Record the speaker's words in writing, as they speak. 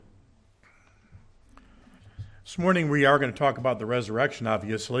This morning we are going to talk about the resurrection,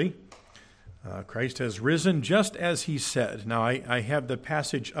 obviously. Christ has risen just as he said. Now, I have the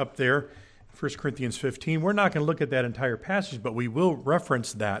passage up there, 1 Corinthians 15. We're not going to look at that entire passage, but we will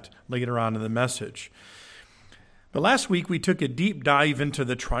reference that later on in the message. But last week we took a deep dive into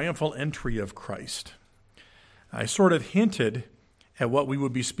the triumphal entry of Christ. I sort of hinted at what we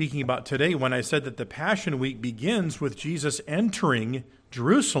would be speaking about today when I said that the Passion Week begins with Jesus entering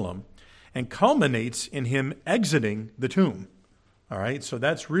Jerusalem and culminates in him exiting the tomb. All right, so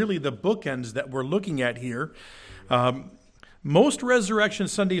that's really the bookends that we're looking at here. Most Resurrection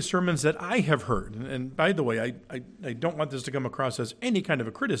Sunday sermons that I have heard, and by the way, I don't want this to come across as any kind of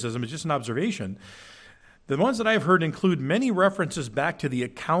a criticism, it's just an observation. The ones that I've heard include many references back to the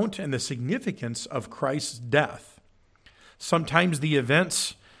account and the significance of Christ's death. Sometimes the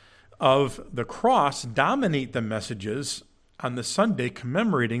events of the cross dominate the messages on the Sunday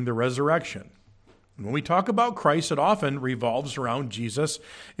commemorating the resurrection. When we talk about Christ, it often revolves around Jesus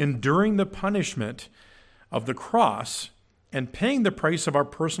enduring the punishment of the cross and paying the price of our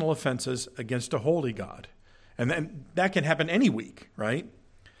personal offenses against a holy God. And then that can happen any week, right?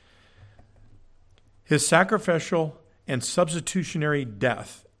 His sacrificial and substitutionary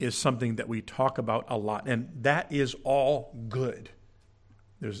death is something that we talk about a lot, and that is all good.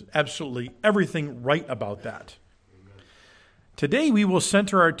 There's absolutely everything right about that. Today we will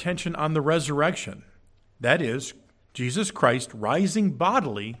center our attention on the resurrection. That is, Jesus Christ rising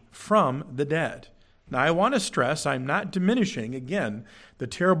bodily from the dead. Now I want to stress I'm not diminishing, again, the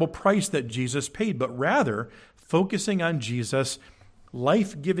terrible price that Jesus paid, but rather focusing on Jesus'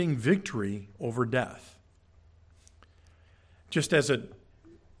 life-giving victory over death. Just as an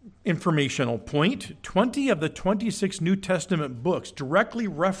informational point, 20 of the 26 New Testament books directly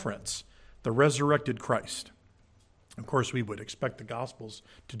reference the resurrected Christ. Of course, we would expect the Gospels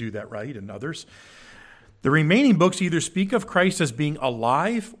to do that, right, and others. The remaining books either speak of Christ as being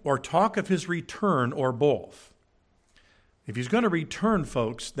alive or talk of his return or both. If he's going to return,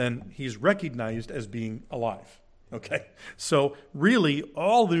 folks, then he's recognized as being alive. Okay? So really,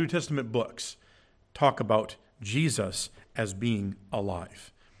 all the New Testament books talk about Jesus as being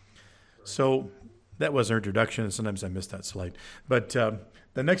alive. So that was our introduction, and sometimes I miss that slide. But the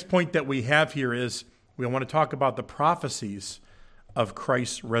next point that we have here is we want to talk about the prophecies of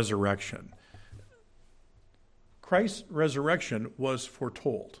Christ's resurrection. Christ's resurrection was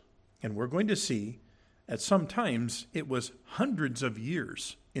foretold, and we're going to see at some times it was hundreds of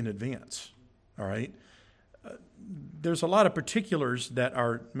years in advance. All right? There's a lot of particulars that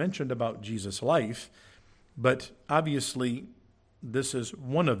are mentioned about Jesus' life, but obviously this is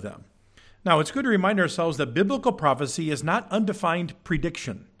one of them. Now, it's good to remind ourselves that biblical prophecy is not undefined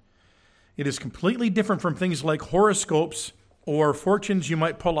prediction. It is completely different from things like horoscopes or fortunes you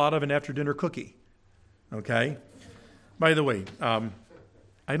might pull out of an after-dinner cookie. Okay? By the way,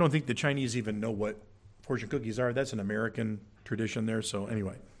 I don't think the Chinese even know what fortune cookies are. That's an American tradition there, so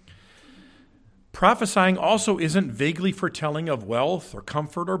anyway. Prophesying also isn't vaguely foretelling of wealth or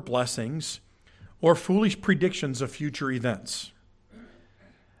comfort or blessings or foolish predictions of future events.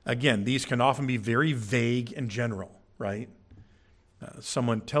 Again, these can often be very vague and general, right?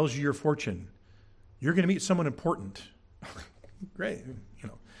 Someone tells you your fortune. You're going to meet someone important. Great,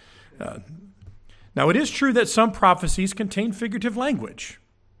 Now, it is true that some prophecies contain figurative language.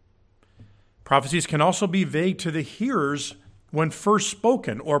 Prophecies can also be vague to the hearers when first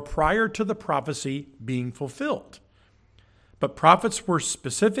spoken or prior to the prophecy being fulfilled. But prophets were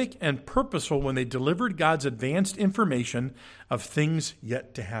specific and purposeful when they delivered God's advanced information of things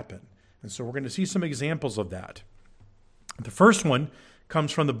yet to happen. And so we're going to see some examples of that. The first one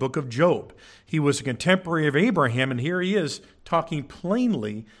comes from the book of Job. He was a contemporary of Abraham, and here he is talking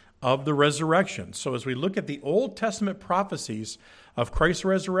plainly of the resurrection. So as we look at the Old Testament prophecies of Christ's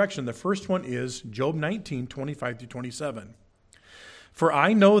resurrection, the first one is Job 19, 25 through 27. For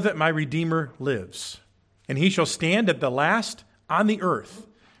I know that my Redeemer lives, and he shall stand at the last on the earth.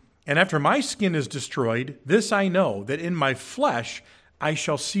 And after my skin is destroyed, this I know, that in my flesh I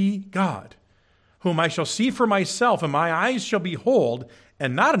shall see God, whom I shall see for myself, and my eyes shall behold,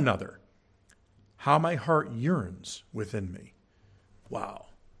 and not another. How my heart yearns within me. Wow.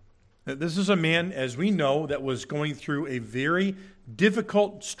 Now, this is a man, as we know, that was going through a very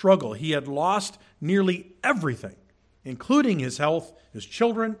difficult struggle. He had lost nearly everything, including his health, his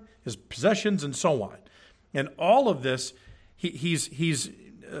children, his possessions, and so on. And all of this, he's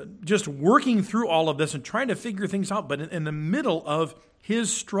just working through all of this and trying to figure things out. But in the middle of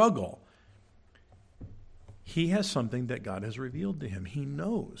his struggle, he has something that God has revealed to him. He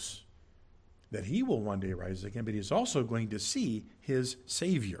knows that he will one day rise again, but he's also going to see his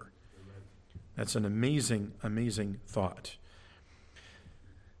Savior. That's an amazing, amazing thought.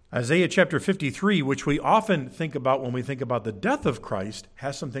 Isaiah chapter 53, which we often think about when we think about the death of Christ,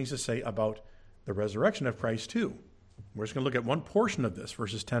 has some things to say about the resurrection of Christ too. We're just going to look at one portion of this,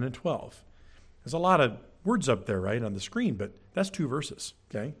 verses 10 and 12. There's a lot of words up there, right, on the screen, but that's 2 verses,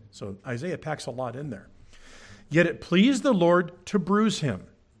 okay? So Isaiah packs a lot in there. Yet it pleased the Lord to bruise him.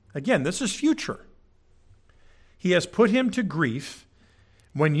 Again, this is future. He has put him to grief.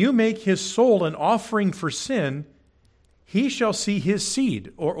 When you make his soul an offering for sin, he shall see his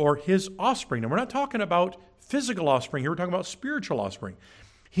seed, or his offspring. And we're not talking about physical offspring here. We're talking about spiritual offspring.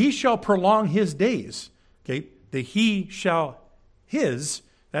 He shall prolong his days. Okay,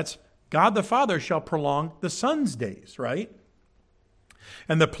 that's God the Father shall prolong the Son's days, right?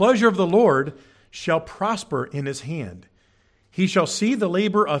 And the pleasure of the Lord shall prosper in his hand. He shall see the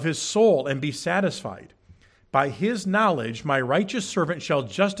labor of his soul and be satisfied. By his knowledge, my righteous servant shall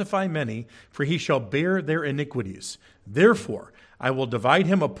justify many, for he shall bear their iniquities. Therefore, I will divide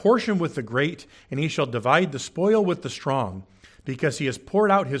him a portion with the great, and he shall divide the spoil with the strong, because he has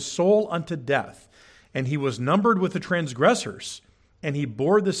poured out his soul unto death, and he was numbered with the transgressors, and he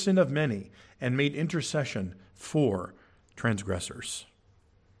bore the sin of many, and made intercession for transgressors.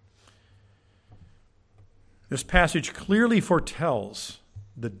 This passage clearly foretells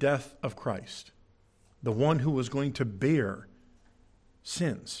the death of Christ, the one who was going to bear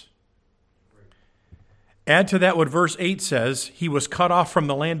sins. Add to that what verse 8 says, he was cut off from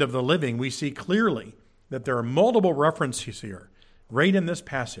the land of the living. We see clearly that there are multiple references here, right in this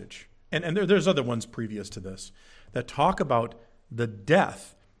passage. And there's other ones previous to this that talk about the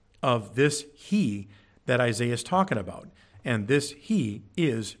death of this he that Isaiah is talking about. And this he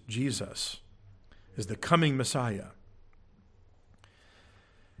is Jesus, is the coming Messiah.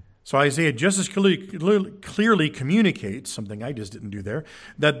 So Isaiah just as clearly communicates, something I just didn't do there,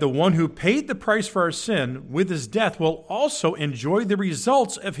 that the one who paid the price for our sin with his death will also enjoy the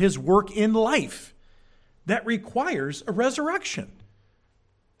results of his work in life. That requires a resurrection.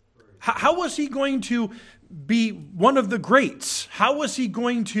 How was he going to be one of the greats? How was he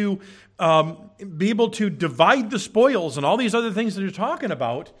going to be able to divide the spoils and all these other things that you're talking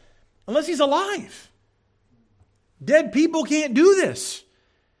about unless he's alive? Dead people can't do this.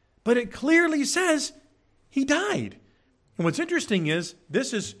 But it clearly says he died. And what's interesting is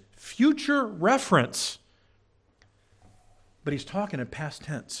this is future reference. But he's talking in past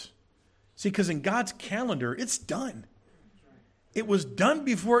tense. See, because in God's calendar, it's done. It was done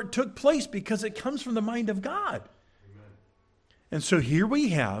before it took place because it comes from the mind of God. Amen. And so here we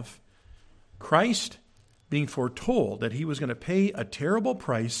have Christ being foretold that he was going to pay a terrible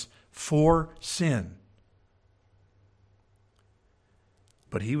price for sin.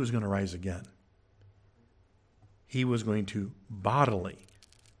 But he was going to rise again. He was going to bodily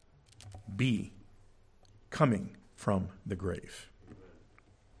be coming from the grave.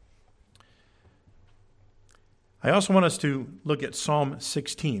 I also want us to look at Psalm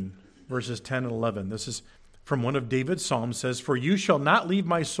 16, verses 10 and 11. This is from one of David's psalms. Says, "For you shall not leave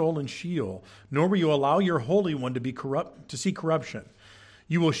my soul in Sheol, nor will you allow your Holy One to see corruption.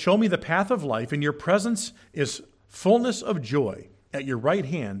 You will show me the path of life. In your presence is fullness of joy. At your right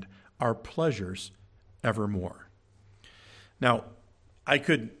hand are pleasures evermore." Now, I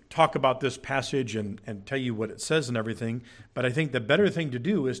could talk about this passage and tell you what it says and everything, but I think the better thing to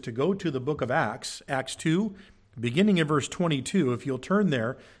do is to go to the book of Acts, Acts 2, beginning in verse 22. If you'll turn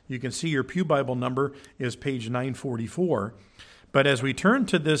there, you can see your Pew Bible number is page 944. But as we turn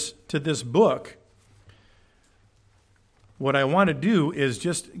to this book, what I want to do is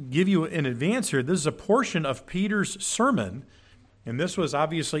just give you an advance here. This is a portion of Peter's sermon, and this was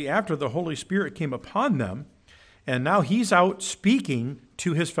obviously after the Holy Spirit came upon them, and now he's out speaking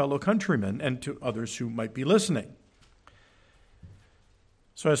to his fellow countrymen and to others who might be listening.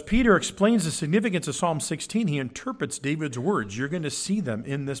 So as Peter explains the significance of Psalm 16, he interprets David's words. You're going to see them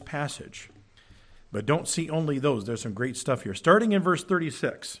in this passage. But don't see only those. There's some great stuff here. Starting in verse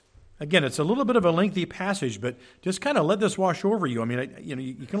 36. Again, it's a little bit of a lengthy passage, but just kind of let this wash over you. I mean,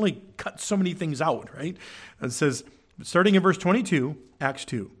 you can only cut so many things out, right? It says, starting in verse 22, Acts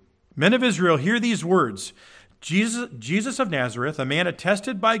 2. "Men of Israel, hear these words. Jesus of Nazareth, a man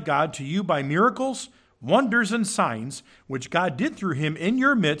attested by God to you by miracles, wonders, and signs, which God did through him in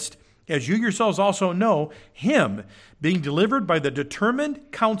your midst, as you yourselves also know, him, being delivered by the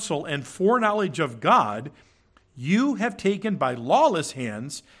determined counsel and foreknowledge of God, you have taken by lawless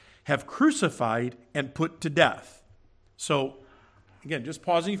hands, have crucified and put to death." So, again, just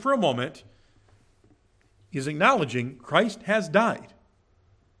pausing for a moment, he's acknowledging Christ has died.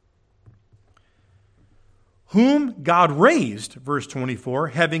 whom God raised, verse 24,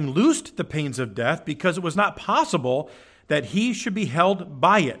 having loosed the pains of death, because it was not possible that he should be held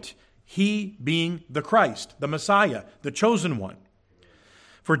by it, he being the Christ, the Messiah, the chosen one.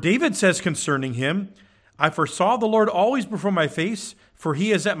 For David says concerning him, I foresaw the Lord always before my face, for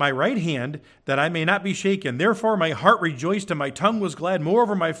he is at my right hand, that I may not be shaken. Therefore my heart rejoiced and my tongue was glad.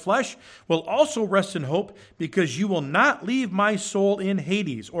 Moreover, my flesh will also rest in hope, because you will not leave my soul in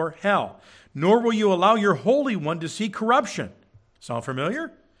Hades, or hell, nor will you allow your Holy One to see corruption. Sound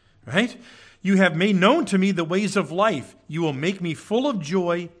familiar? Right? You have made known to me the ways of life. You will make me full of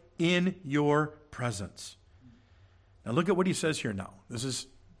joy in your presence. Now look at what he says here now. This is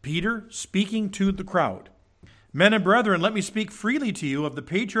Peter speaking to the crowd. Men and brethren, let me speak freely to you of the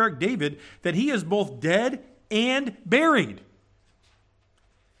patriarch David, that he is both dead and buried.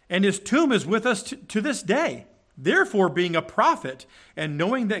 And his tomb is with us to this day. Therefore, being a prophet, and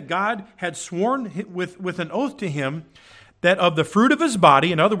knowing that God had sworn with an oath to him, that of the fruit of his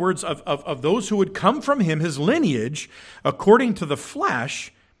body, in other words, of those who would come from him, his lineage, according to the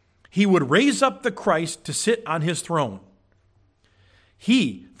flesh, he would raise up the Christ to sit on his throne.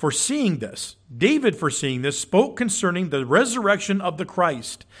 He, foreseeing this, David foreseeing this, spoke concerning the resurrection of the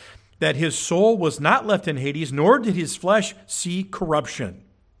Christ, that his soul was not left in Hades, nor did his flesh see corruption.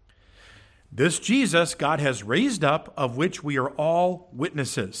 This Jesus God has raised up, of which we are all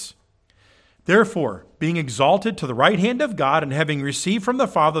witnesses. Therefore, being exalted to the right hand of God, and having received from the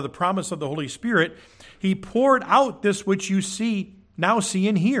Father the promise of the Holy Spirit, he poured out this which you now see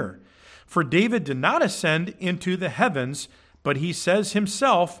and hear. For David did not ascend into the heavens, but he says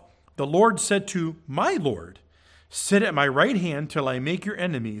himself, the Lord said to my Lord, sit at my right hand till I make your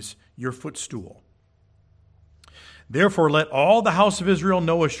enemies your footstool. Therefore, let all the house of Israel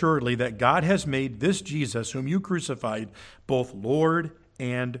know assuredly that God has made this Jesus, whom you crucified, both Lord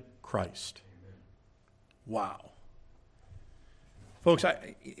and Christ. Wow. Folks,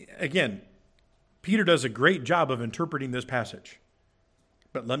 again, Peter does a great job of interpreting this passage.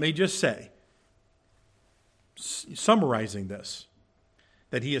 But let me just say, summarizing this,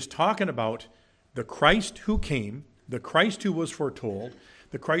 that he is talking about the Christ who came, the Christ who was foretold,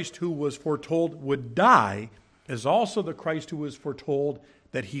 the Christ who was foretold would die, is also the Christ who was foretold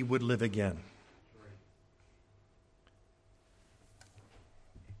that he would live again.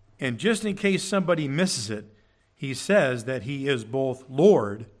 And just in case somebody misses it, he says that he is both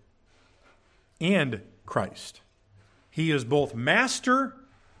Lord and Christ. He is both Master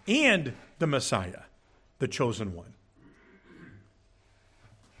and the Messiah, the chosen one.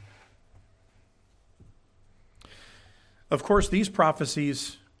 Of course, these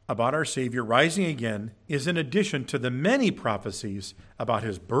prophecies about our Savior rising again is in addition to the many prophecies about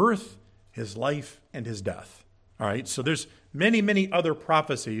his birth, his life, and his death. All right, so there's many, many other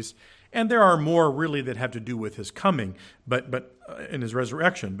prophecies, and there are more really that have to do with his coming, but in his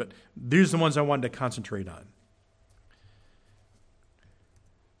resurrection. But these are the ones I wanted to concentrate on.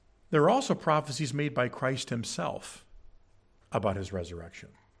 There are also prophecies made by Christ himself about his resurrection.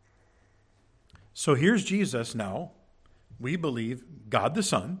 So here's Jesus now. We believe God the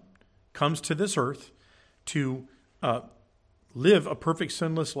Son comes to this earth to live a perfect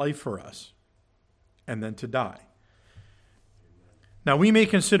sinless life for us and then to die. Now, we may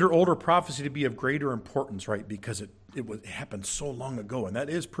consider older prophecy to be of greater importance, right, because it happened so long ago, and that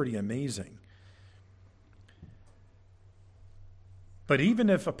is pretty amazing. But even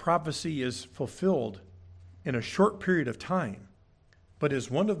if a prophecy is fulfilled in a short period of time, but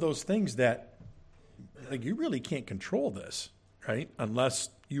is one of those things that you really can't control this, right? Unless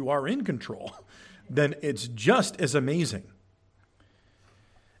you are in control, then it's just as amazing.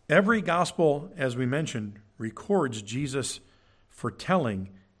 Every gospel, as we mentioned, records Jesus foretelling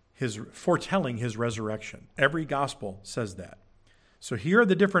his resurrection. Every gospel says that. So here are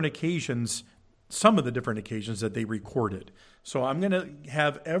the different occasions, some of the different occasions that they recorded. So I'm going to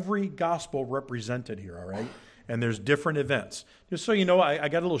have every gospel represented here, all right? And there's different events. Just so you know, I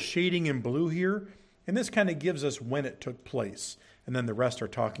got a little shading in blue here, and this kind of gives us when it took place. And then the rest are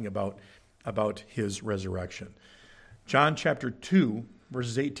talking about his resurrection. John chapter 2,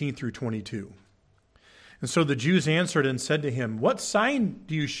 verses 18 through 22. And so the Jews answered and said to him, what sign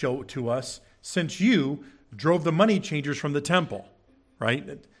do you show to us, since you drove the money changers from the temple?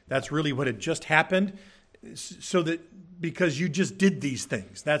 Right? That's really what had just happened. So that because you just did these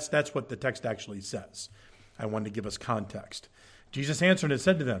things. That's what the text actually says. I wanted to give us context. Jesus answered and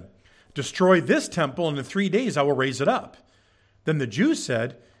said to them, destroy this temple, and in 3 days I will raise it up. Then the Jews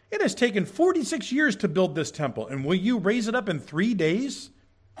said, it has taken 46 years to build this temple, and will you raise it up in 3 days?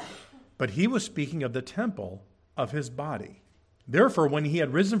 But he was speaking of the temple of his body. Therefore, when he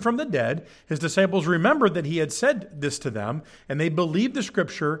had risen from the dead, his disciples remembered that he had said this to them, and they believed the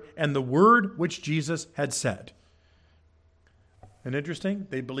scripture and the word which Jesus had said. And interesting,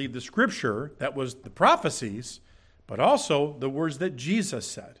 they believed the scripture, that was the prophecies, but also the words that Jesus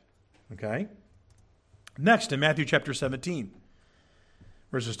said. Okay? Next, in Matthew chapter 17,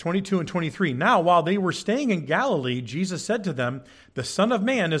 verses 22 and 23. Now, while they were staying in Galilee, Jesus said to them, "The Son of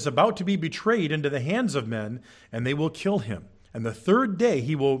Man is about to be betrayed into the hands of men, and they will kill him. And the third day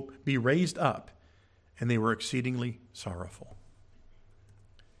he will be raised up." And they were exceedingly sorrowful.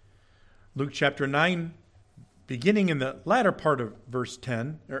 Luke chapter 9, beginning in the latter part of verse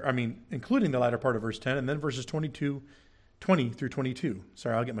 10, including the latter part of verse 10, and then verses 20 through 22.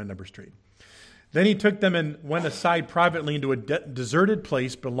 Sorry, I'll get my numbers straight. Then he took them and went aside privately into a deserted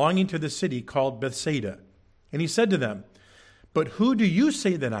place belonging to the city called Bethsaida. And he said to them, "But who do you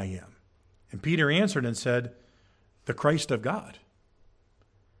say that I am?" And Peter answered and said, "The Christ of God."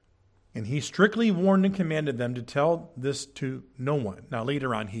 And he strictly warned and commanded them to tell this to no one. Now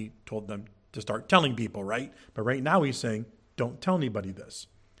later on he told them to start telling people, right? But right now he's saying, don't tell anybody this.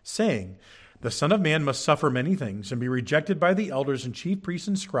 Saying, "The Son of Man must suffer many things and be rejected by the elders and chief priests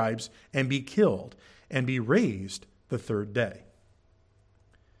and scribes and be killed and be raised the third day."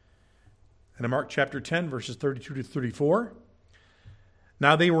 And in Mark chapter 10, verses 32 to 34,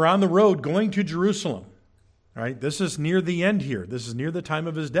 now they were on the road going to Jerusalem. All right, this is near the end here. This is near the time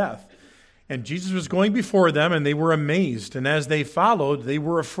of his death. And Jesus was going before them, and they were amazed. And as they followed, they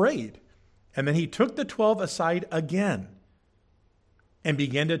were afraid. And then he took the 12 aside again and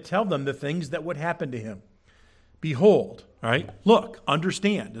began to tell them the things that would happen to him. "Behold," all right, look,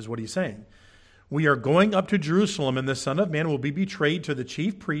 understand is what he's saying. "We are going up to Jerusalem, and the Son of Man will be betrayed to the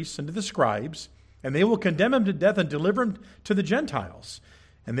chief priests and to the scribes, and they will condemn him to death and deliver him to the Gentiles.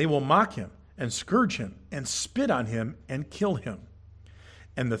 And they will mock him and scourge him and spit on him and kill him.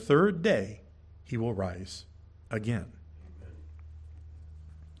 And the third day he will rise again."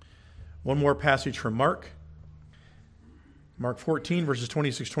 One more passage from Mark. Mark 14, verses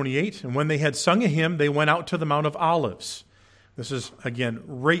 26-28. "And when they had sung a hymn, they went out to the Mount of Olives." This is, again,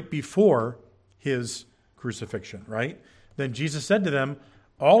 right before his crucifixion, right? "Then Jesus said to them,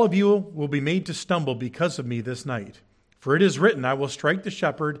 'All of you will be made to stumble because of me this night. For it is written, I will strike the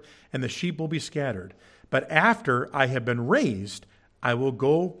shepherd, and the sheep will be scattered. But after I have been raised, I will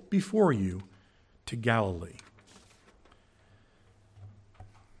go before you to Galilee.'"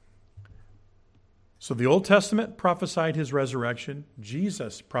 So the Old Testament prophesied his resurrection.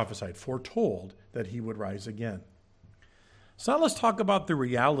 Jesus prophesied, foretold that he would rise again. So now let's talk about the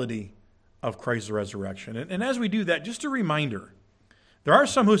reality of Christ's resurrection. And as we do that, just a reminder, there are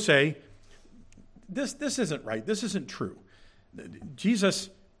some who say, this isn't right, this isn't true. Jesus,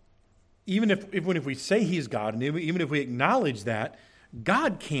 even if we say he's God, and even if we acknowledge that,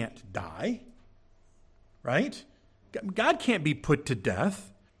 God can't die, right? God can't be put to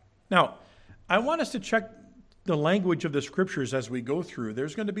death. Now, I want us to check the language of the scriptures as we go through.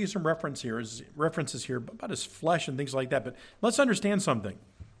 There's going to be some references here about his flesh and things like that. But let's understand something.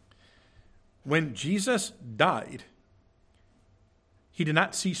 When Jesus died, he did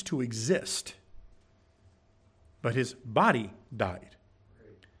not cease to exist, but his body died.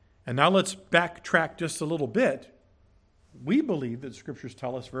 And now let's backtrack just a little bit. We believe that the scriptures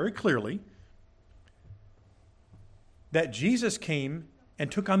tell us very clearly that Jesus came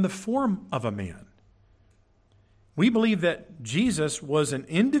and took on the form of a man. We believe that Jesus was an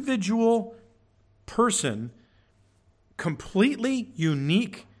individual person, completely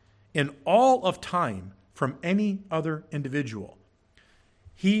unique in all of time from any other individual.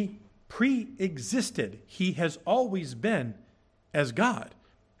 He pre-existed. He has always been as God.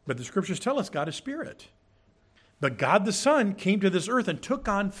 But the scriptures tell us God is spirit. But God the Son came to this earth and took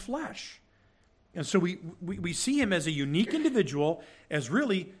on flesh. And so we see him as a unique individual, as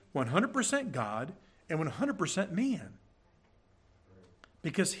really 100% God and 100% man.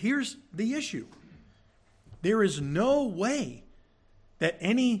 Because here's the issue. There is no way that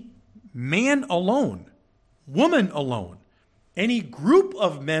any man alone, woman alone, any group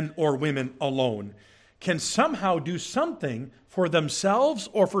of men or women alone can somehow do something for themselves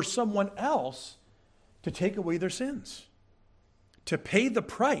or for someone else to take away their sins, to pay the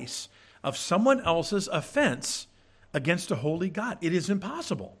price of someone else's offense against a holy God. It is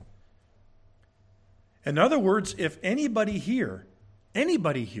impossible. In other words, if anybody here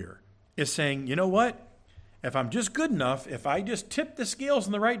is saying, you know what? If I'm just good enough, if I just tip the scales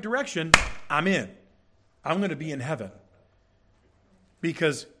in the right direction, I'm in. I'm going to be in heaven.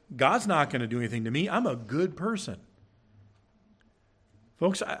 Because God's not going to do anything to me. I'm a good person.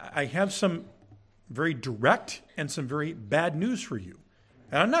 Folks, I have some very direct and some very bad news for you.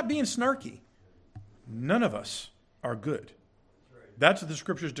 And I'm not being snarky. None of us are good. That's what the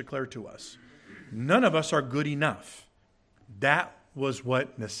scriptures declare to us. None of us are good enough. That was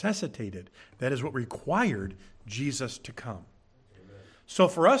what necessitated, that is what required Jesus to come. So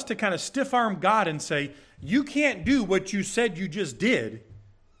for us to kind of stiff-arm God and say, you can't do what you said you just did,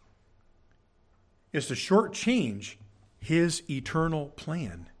 is to shortchange his eternal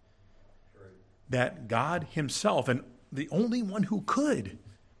plan. That God himself, and the only one who could,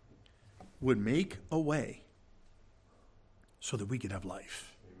 would make a way so that we could have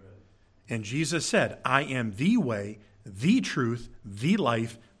life. Amen. And Jesus said, I am the way, the truth, the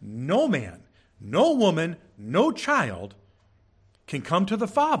life. No man, no woman, no child can come to the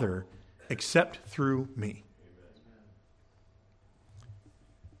Father except through me.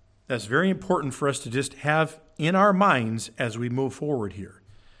 That's very important for us to just have in our minds as we move forward here.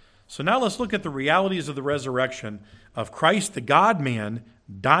 So now let's look at the realities of the resurrection of Christ, the God-man,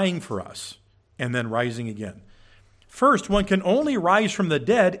 dying for us and then rising again. First, one can only rise from the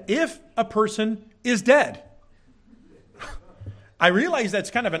dead if a person is dead. I realize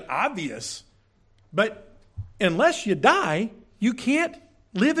that's kind of an obvious, but unless you die, you can't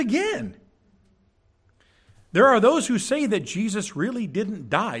live again. There are those who say that Jesus really didn't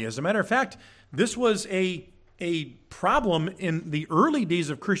die. As a matter of fact, this was a problem in the early days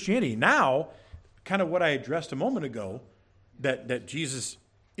of Christianity. Now, kind of what I addressed a moment ago, that Jesus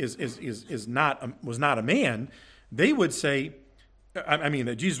was not a man. They would say,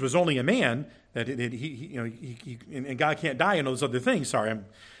 that Jesus was only a man, that he and God can't die and those other things. Sorry.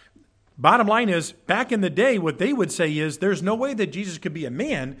 Bottom line is, back in the day, what they would say is there's no way that Jesus could be a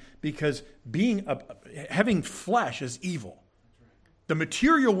man because having flesh is evil. The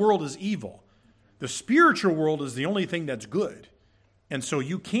material world is evil. The spiritual world is the only thing that's good. And so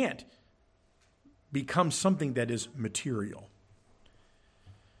you can't become something that is material.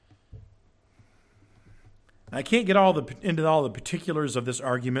 I can't get into all the particulars of this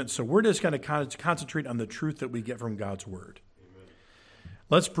argument, so we're just going to concentrate on the truth that we get from God's Word. Amen.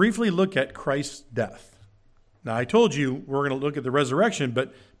 Let's briefly look at Christ's death. Now, I told you we're going to look at the resurrection,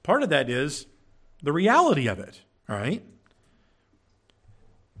 but part of that is the reality of it, all right?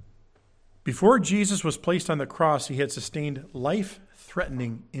 Before Jesus was placed on the cross, he had sustained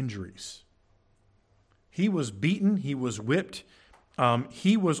life-threatening injuries. He was beaten, he was whipped,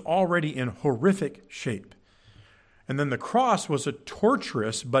 he was already in horrific shape. And then the cross was a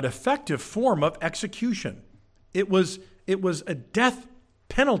torturous but effective form of execution. It was a death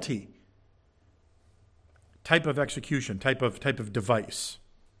penalty type of execution, type of device.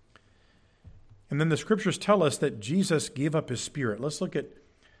 And then the scriptures tell us that Jesus gave up his spirit. Let's look at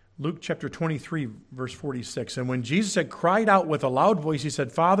Luke chapter 23, verse 46. And when Jesus had cried out with a loud voice, he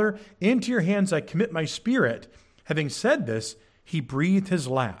said, Father, into your hands I commit my spirit. Having said this, he breathed his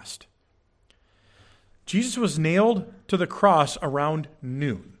last. Jesus was nailed to the cross around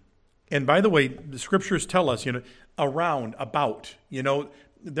noon. And by the way, the scriptures tell us, around, about,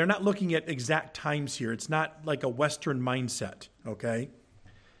 they're not looking at exact times here. It's not like a Western mindset, okay?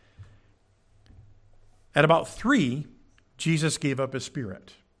 At about 3, Jesus gave up his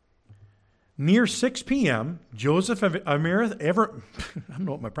spirit. Near 6 p.m., Joseph of I don't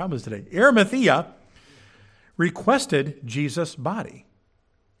know what my problem is today, Arimathea requested Jesus' body.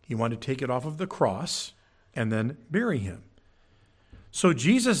 He wanted to take it off of the cross and then bury him. So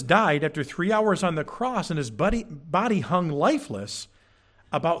Jesus died after 3 hours on the cross, and his body hung lifeless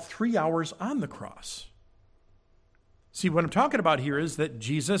about 3 hours on the cross. See, what I'm talking about here is that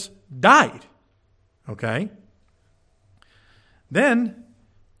Jesus died. Okay? Then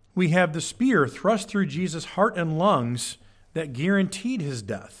we have the spear thrust through Jesus' heart and lungs that guaranteed his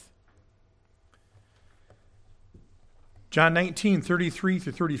death. John 19, 33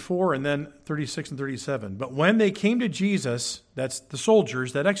 through 34, and then 36 and 37. But when they came to Jesus, that's the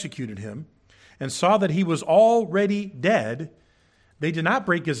soldiers that executed him, and saw that he was already dead, they did not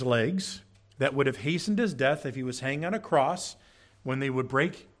break his legs. That would have hastened his death if he was hanging on a cross. When they would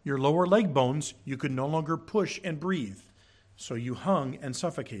break your lower leg bones, you could no longer push and breathe. So you hung and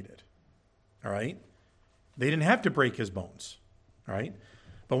suffocated. All right? They didn't have to break his bones. All right?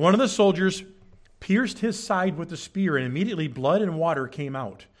 But one of the soldiers pierced his side with the spear, and immediately blood and water came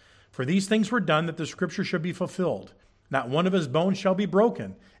out. For these things were done that the scripture should be fulfilled. Not one of his bones shall be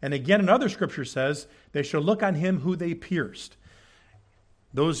broken. And again, another scripture says, they shall look on him who they pierced.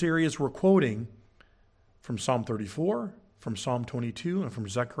 Those areas we're quoting from Psalm 34, from Psalm 22, and from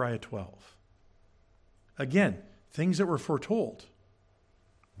Zechariah 12. Again, things that were foretold.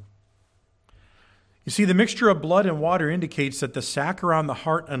 You see, the mixture of blood and water indicates that the sac around the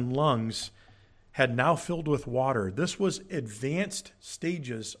heart and lungs had now filled with water. This was advanced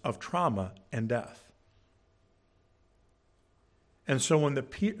stages of trauma and death. And so when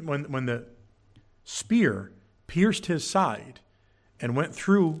the spear pierced his side and went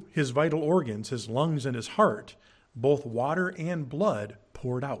through his vital organs, his lungs and his heart, both water and blood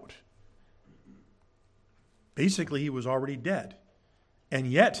poured out. Basically, he was already dead. And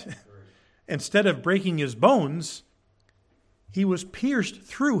yet, instead of breaking his bones, he was pierced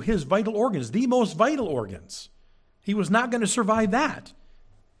through his vital organs, the most vital organs. He was not going to survive that.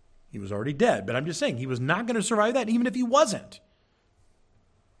 He was already dead, but I'm just saying, he was not going to survive that, even if he wasn't.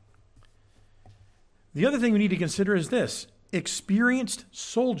 The other thing we need to consider is this. Experienced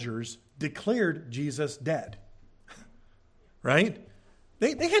soldiers declared Jesus dead. Right?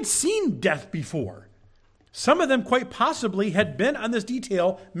 They had seen death before. Some of them quite possibly had been on this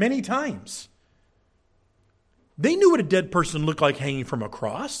detail many times. They knew what a dead person looked like hanging from a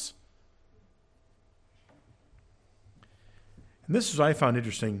cross. And this is what I found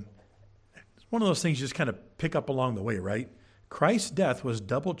interesting. It's one of those things you just kind of pick up along the way, right? Christ's death was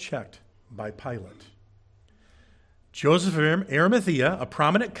double-checked by Pilate. Joseph of Arimathea, a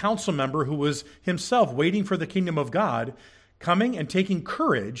prominent council member who was himself waiting for the kingdom of God, coming and taking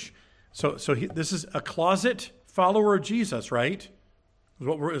courage. This is a closet follower of Jesus, right?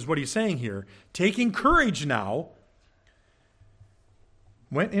 Is what he's saying here. Taking courage now,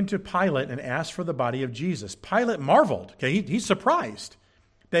 went into Pilate and asked for the body of Jesus. Pilate marveled. Okay, he's surprised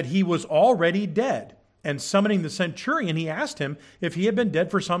that he was already dead. And summoning the centurion, he asked him if he had been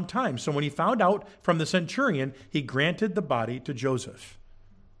dead for some time. So when he found out from the centurion, he granted the body to Joseph.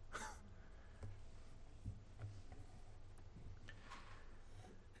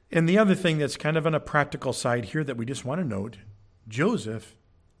 And the other thing that's kind of on a practical side here that we just want to note, Joseph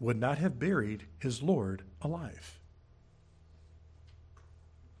would not have buried his Lord alive.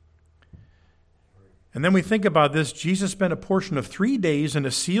 And then we think about this. Jesus spent a portion of 3 days in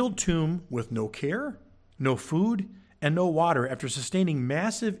a sealed tomb with no care, no food, and no water after sustaining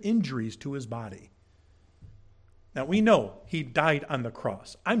massive injuries to his body. Now, we know he died on the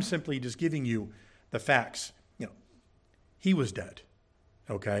cross. I'm simply just giving you the facts. He was dead.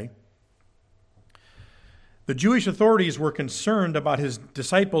 Okay? The Jewish authorities were concerned about his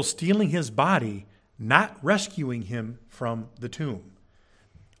disciples stealing his body, not rescuing him from the tomb.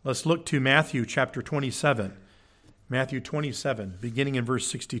 Let's look to Matthew chapter 27. Matthew 27, beginning in verse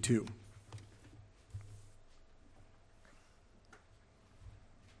 62.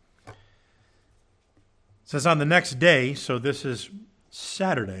 It says, on the next day, so this is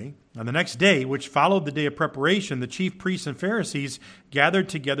Saturday, on the next day, which followed the day of preparation, the chief priests and Pharisees gathered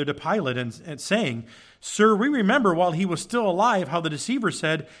together to Pilate and saying, Sir, we remember while he was still alive how the deceiver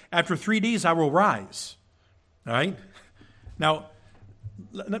said, after 3 days I will rise. All right? Now,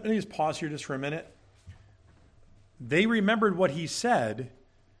 let me just pause here just for a minute. They remembered what he said.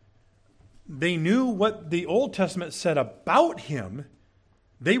 They knew what the Old Testament said about him.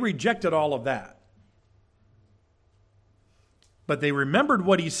 They rejected all of that. But they remembered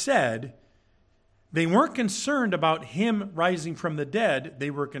what he said. They weren't concerned about him rising from the dead. They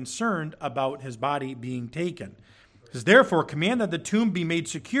were concerned about his body being taken. It says, therefore, command that the tomb be made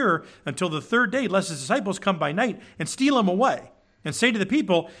secure until the third day, lest his disciples come by night and steal him away. And say to the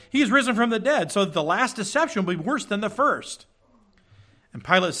people, he is risen from the dead, so that the last deception will be worse than the first. And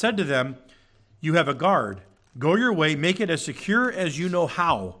Pilate said to them, you have a guard. Go your way, make it as secure as you know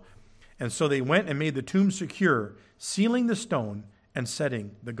how. And so they went and made the tomb secure, sealing the stone and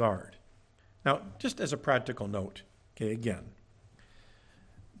setting the guard. Now, just as a practical note, okay, again,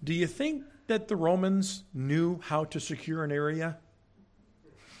 do you think that the Romans knew how to secure an area?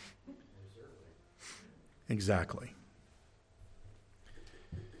 Exactly.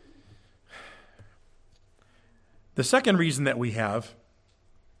 The second reason that we have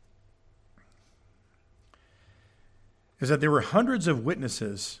is that there were hundreds of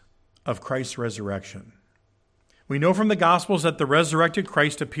witnesses of Christ's resurrection. We know from the Gospels that the resurrected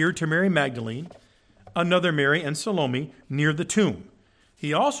Christ appeared to Mary Magdalene, another Mary, and Salome near the tomb.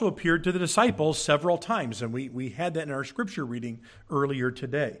 He also appeared to the disciples several times, and we had that in our scripture reading earlier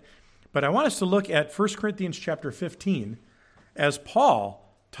today. But I want us to look at 1 Corinthians chapter 15 as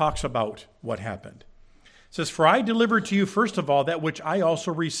Paul talks about what happened. It says, for I delivered to you first of all that which I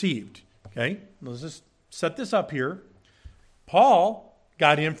also received. Okay, let's just set this up here. Paul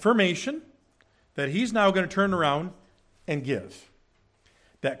got information that he's now going to turn around and give.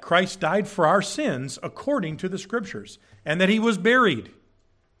 That Christ died for our sins according to the Scriptures, and that he was buried,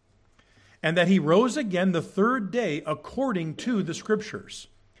 and that he rose again the third day according to the Scriptures,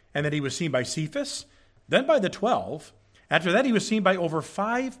 and that he was seen by Cephas, then by the 12. After that, he was seen by over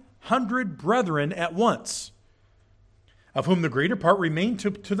 600 brethren at once, of whom the greater part remain to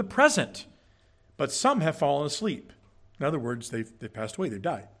the present, but some have fallen asleep. In other words, they've passed away, they've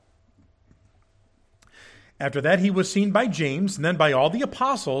died. After that, he was seen by James, and then by all the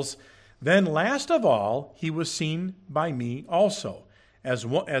apostles. Then last of all, he was seen by me also, as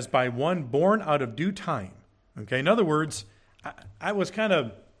by one born out of due time. Okay, in other words, I was kind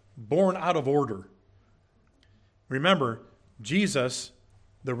of born out of order. Remember, Jesus,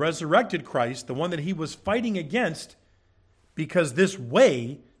 the resurrected Christ, the one that he was fighting against, because this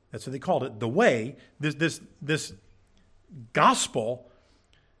way, that's what they called it, the way, this gospel,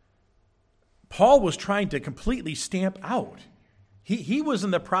 Paul was trying to completely stamp out. He was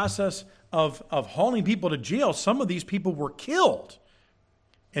in the process of hauling people to jail. Some of these people were killed.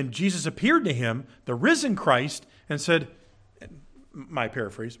 And Jesus appeared to him, the risen Christ, and said, my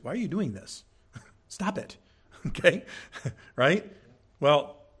paraphrase, why are you doing this? Stop it. Okay? Right?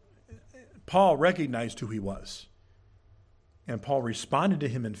 Well, Paul recognized who he was. And Paul responded to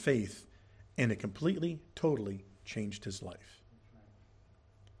him in faith, and it completely, totally changed his life.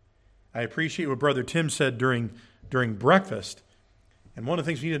 I appreciate what Brother Tim said during breakfast. And one of the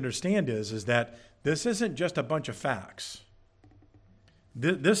things we need to understand is that this isn't just a bunch of facts.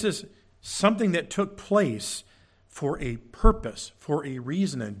 This is something that took place for a purpose, for a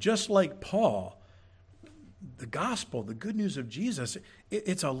reason. And just like Paul, the gospel, the good news of Jesus,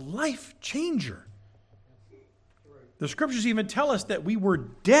 it's a life changer. The scriptures even tell us that we were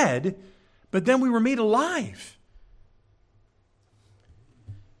dead, but then we were made alive.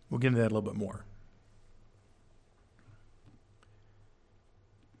 We'll get into that a little bit more.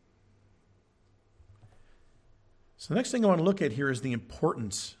 So the next thing I want to look at here is the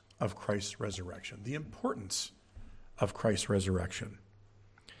importance of Christ's resurrection. The importance of Christ's resurrection.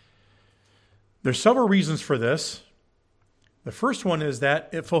 There's several reasons for this. The first one is that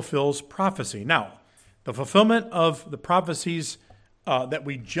it fulfills prophecy. Now, the fulfillment of the prophecies that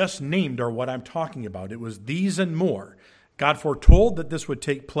we just named are what I'm talking about. It was these and more. God foretold that this would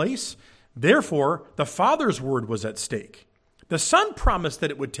take place. Therefore, the Father's word was at stake. The Son promised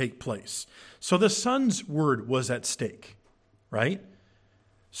that it would take place. So the Son's word was at stake, right?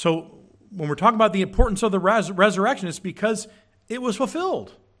 So when we're talking about the importance of the resurrection, it's because it was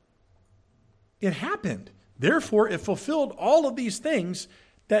fulfilled. It happened. Therefore, it fulfilled all of these things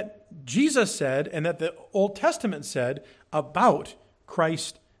that Jesus said and that the Old Testament said about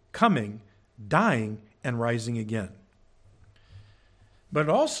Christ coming, dying, and rising again. But it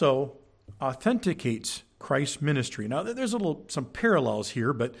also authenticates Christ's ministry. Now, there's some parallels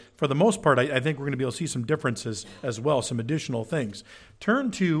here, but for the most part, I think we're going to be able to see some differences as well, some additional things. Turn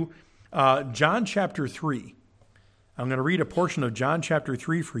to John chapter 3. I'm going to read a portion of John chapter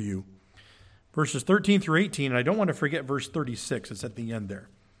 3 for you, verses 13 through 18, and I don't want to forget verse 36. It's at the end there.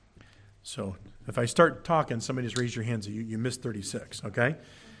 So if I start talking, somebody just raise your hands. You missed 36, okay?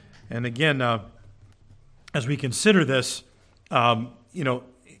 And again, as we consider this,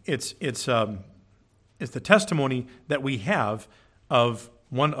 it's the testimony that we have of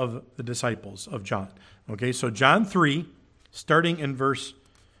one of the disciples of John. Okay, so John 3, starting in verse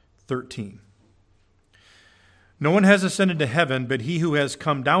 13. No one has ascended to heaven, but he who has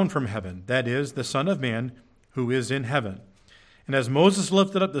come down from heaven, that is, the Son of Man who is in heaven. And as Moses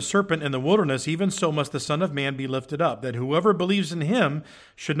lifted up the serpent in the wilderness, even so must the Son of Man be lifted up, that whoever believes in him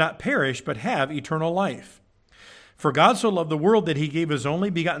should not perish, but have eternal life. For God so loved the world that he gave his only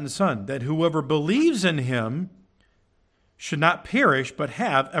begotten Son, that whoever believes in him should not perish, but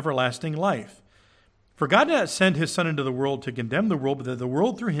have everlasting life. For God did not send his Son into the world to condemn the world, but that the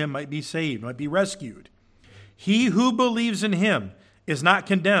world through him might be saved, might be rescued. He who believes in him is not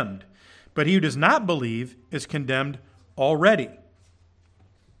condemned, but he who does not believe is condemned already,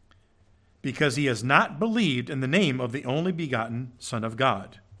 because he has not believed in the name of the only begotten Son of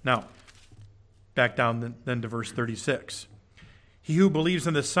God. Now, back down then to verse 36. He who believes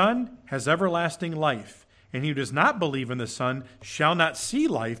in the Son has everlasting life, and he who does not believe in the Son shall not see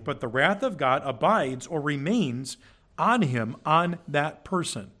life, but the wrath of God abides or remains on him, on that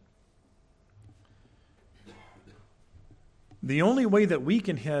person. The only way that we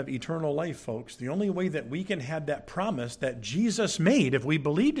can have eternal life, folks, the only way that we can have that promise that Jesus made if we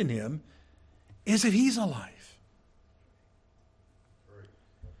believed in him is if he's alive.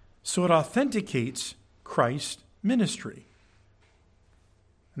 So it authenticates Christ's ministry.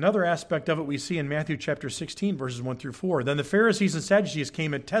 Another aspect of it we see in Matthew chapter 16, verses 1 through 4. Then the Pharisees and Sadducees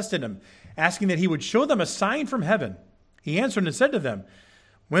came and tested him, asking that he would show them a sign from heaven. He answered and said to them,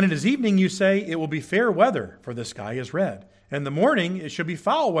 when it is evening, you say, it will be fair weather, for the sky is red. And in the morning, it should be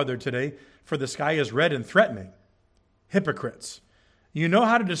foul weather today, for the sky is red and threatening. Hypocrites! You know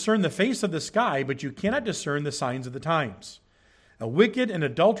how to discern the face of the sky, but you cannot discern the signs of the times. A wicked and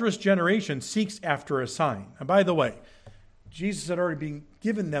adulterous generation seeks after a sign. And by the way, Jesus had already been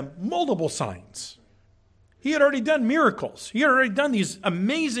given them multiple signs. He had already done miracles. He had already done these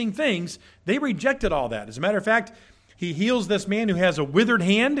amazing things. They rejected all that. As a matter of fact, he heals this man who has a withered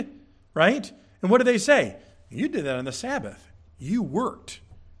hand, right? And what do they say? You did that on the Sabbath. You worked.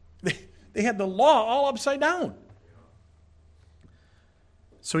 They had the law all upside down.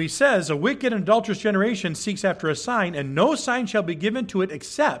 So he says, a wicked and adulterous generation seeks after a sign, and no sign shall be given to it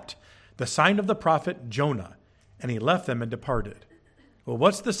except the sign of the prophet Jonah. And he left them and departed. Well,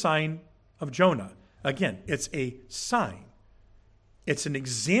 what's the sign of Jonah? Again, it's a sign. It's an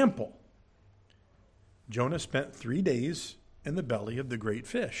example. Jonah spent 3 days in the belly of the great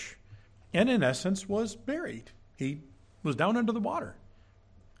fish, and in essence was buried. He was down under the water.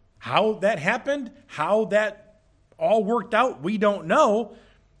 How that happened, how that all worked out, we don't know.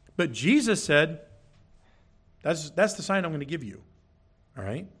 But Jesus said, that's the sign I'm going to give you. All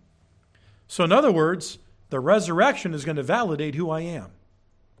right? So in other words, the resurrection is going to validate who I am.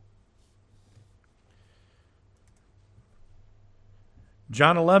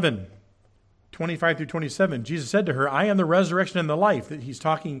 John 11, 25 through 27, Jesus said to her, I am the resurrection and the life. That he's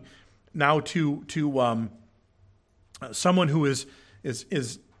talking now to someone who is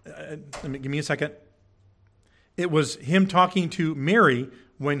give me a second. It was him talking to Mary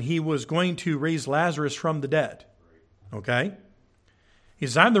when he was going to raise Lazarus from the dead. Okay? He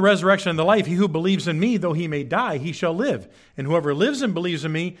says, I'm the resurrection and the life. He who believes in me, though he may die, he shall live. And whoever lives and believes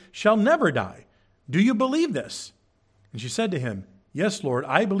in me shall never die. Do you believe this? And she said to him, Yes, Lord,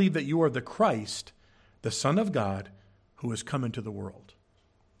 I believe that you are the Christ, the Son of God, who has come into the world.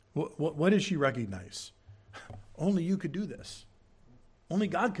 What did she recognize? Only you could do this. Only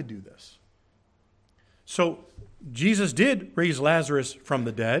God could do this. So Jesus did raise Lazarus from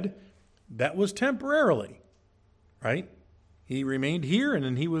the dead. That was temporarily, right? He remained here and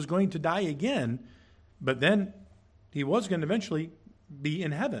then he was going to die again, but then he was going to eventually be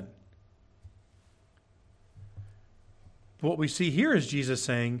in heaven. What we see here is Jesus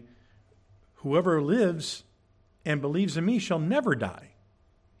saying, whoever lives and believes in me shall never die.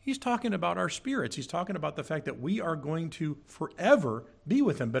 He's talking about our spirits. He's talking about the fact that we are going to forever be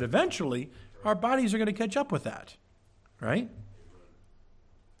with him. But eventually, our bodies are going to catch up with that. Right?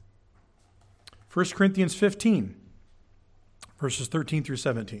 1 Corinthians 15, verses 13 through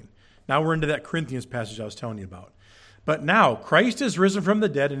 17. Now we're into that Corinthians passage I was telling you about. But now, Christ is risen from the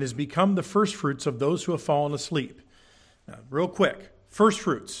dead and has become the firstfruits of those who have fallen asleep. Now, real quick, first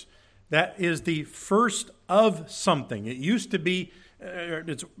fruits. That is the first of something. It used to be,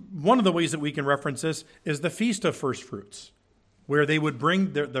 it's one of the ways that we can reference this is the Feast of First Fruits, where they would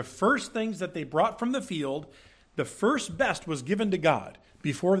bring the first things that they brought from the field. The first best was given to God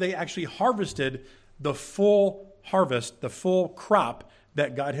before they actually harvested the full harvest, the full crop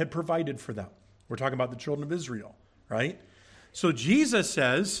that God had provided for them. We're talking about the children of Israel, right? So Jesus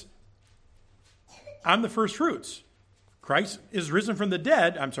says, I'm the first fruits. Christ is risen from the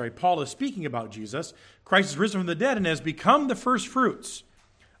dead. Paul is speaking about Jesus. Christ is risen from the dead and has become the first fruits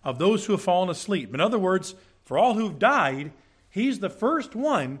of those who have fallen asleep. In other words, for all who've died, he's the first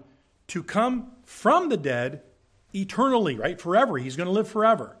one to come from the dead eternally, right? Forever. He's going to live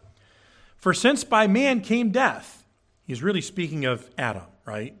forever. For since by man came death, he's really speaking of Adam,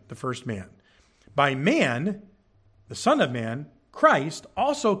 right? The first man. By man, the Son of Man, Christ,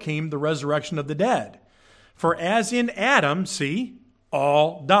 also came the resurrection of the dead. For as in Adam, see,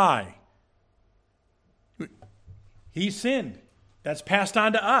 all die. He sinned. That's passed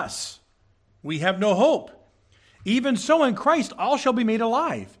on to us. We have no hope. Even so in Christ, all shall be made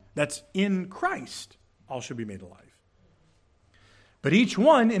alive. That's in Christ, all shall be made alive. But each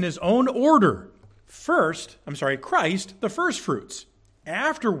one in his own order. Christ, the first fruits.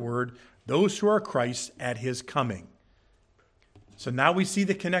 Afterward, those who are Christ's at his coming. So now we see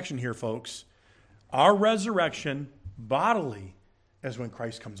the connection here, folks. Our resurrection bodily is when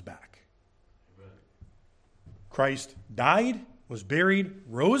Christ comes back. Amen. Christ died, was buried,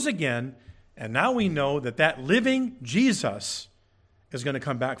 rose again, and now we know that living Jesus is going to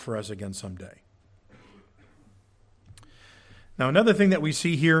come back for us again someday. Now, another thing that we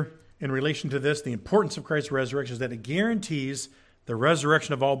see here in relation to this, the importance of Christ's resurrection, is that it guarantees the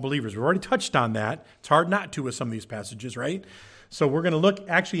resurrection of all believers. We've already touched on that. It's hard not to with some of these passages, right? So we're going to look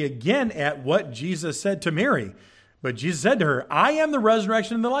actually again at what Jesus said to Mary. But Jesus said to her, I am the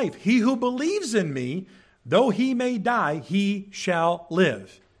resurrection and the life. He who believes in me, though he may die, he shall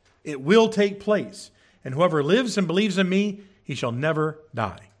live. It will take place. And whoever lives and believes in me, he shall never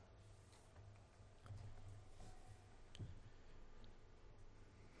die.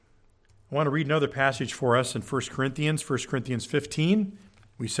 I want to read another passage for us in 1 Corinthians 15.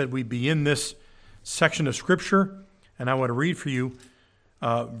 We said we'd be in this section of Scripture, and I want to read for you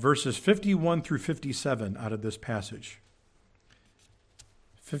verses 51 through 57 out of this passage.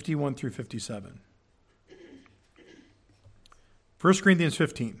 51 through 57. 1 Corinthians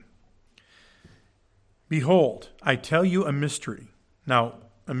 15. Behold, I tell you a mystery. Now,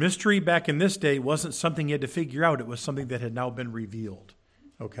 a mystery back in this day wasn't something you had to figure out. It was something that had now been revealed.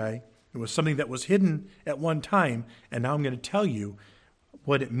 Okay? It was something that was hidden at one time, and now I'm going to tell you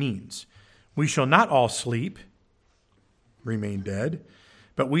what it means. We shall not all sleep, remain dead,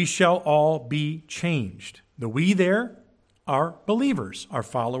 but we shall all be changed. The we there are believers, are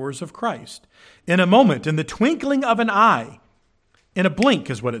followers of Christ. In a moment, in the twinkling of an eye, in a blink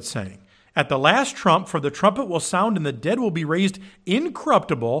is what it's saying. At the last trump, for the trumpet will sound and the dead will be raised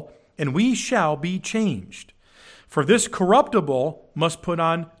incorruptible, and we shall be changed. For this corruptible must put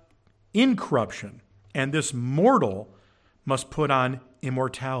on incorruption, and this mortal must put on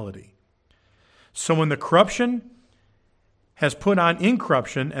immortality. So when the corruption has put on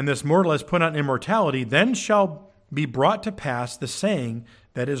incorruption, and this mortal has put on immortality, then shall be brought to pass the saying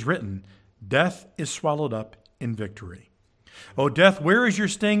that is written, death is swallowed up in victory. O death, where is your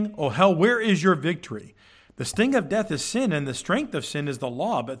sting? O hell, where is your victory? The sting of death is sin, and the strength of sin is the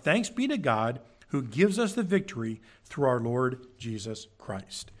law. But thanks be to God who gives us the victory through our Lord Jesus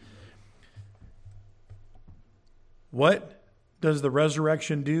Christ. What does the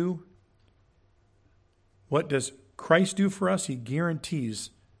resurrection do? What does Christ do for us? He guarantees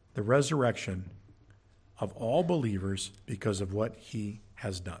the resurrection of all believers because of what he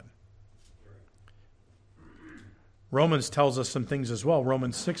has done. Romans tells us some things as well.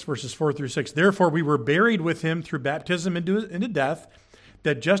 Romans 6, verses 4 through 6. Therefore, we were buried with him through baptism into death,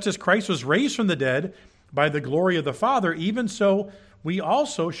 that just as Christ was raised from the dead by the glory of the Father, even so we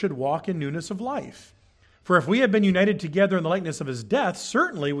also should walk in newness of life. For if we have been united together in the likeness of his death,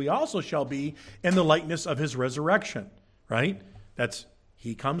 certainly we also shall be in the likeness of his resurrection. Right? That's,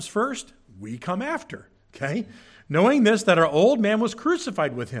 he comes first, we come after. Okay? Knowing this, that our old man was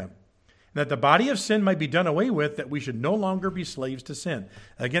crucified with him, that the body of sin might be done away with, that we should no longer be slaves to sin.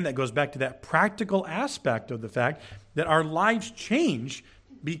 Again, that goes back to that practical aspect of the fact that our lives change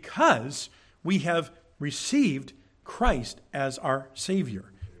because we have received Christ as our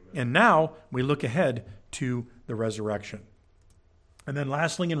Savior. And now we look ahead to the resurrection. And then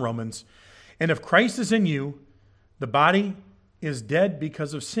lastly in Romans, and if Christ is in you, the body is dead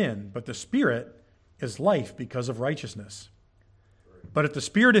because of sin, but the Spirit is life because of righteousness. But if the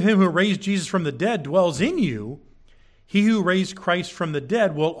Spirit of him who raised Jesus from the dead dwells in you, he who raised Christ from the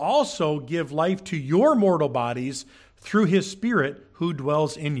dead will also give life to your mortal bodies through his Spirit who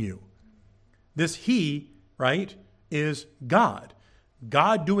dwells in you. This he, right, is God.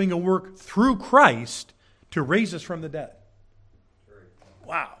 God doing a work through Christ to raise us from the dead.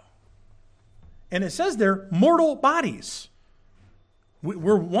 Wow. And it says there, mortal bodies.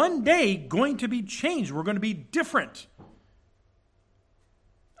 We're one day going to be changed. We're going to be different.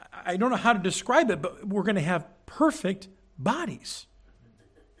 I don't know how to describe it, but we're going to have perfect bodies.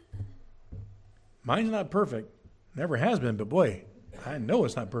 Mine's not perfect. Never has been, but boy, I know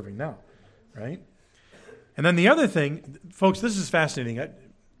it's not perfect now, right? And then the other thing, folks, this is fascinating.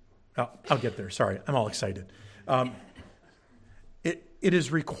 I'll get there. Sorry, I'm all excited. It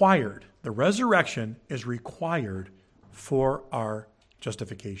is required. The resurrection is required for our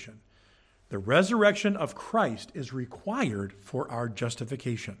justification. The resurrection of Christ is required for our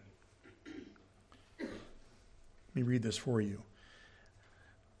justification. Let me read this for you.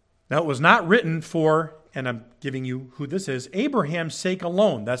 Now, it was not written for, and I'm giving you who this is, Abraham's sake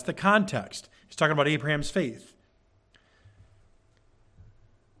alone. That's the context. He's talking about Abraham's faith.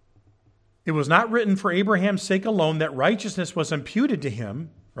 It was not written for Abraham's sake alone that righteousness was imputed to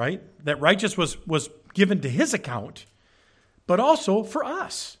him, right? That righteousness was given to his account, but also for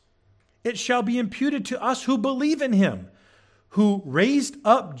us. It shall be imputed to us who believe in him, who raised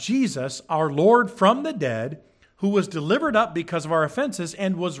up Jesus, our Lord, from the dead, who was delivered up because of our offenses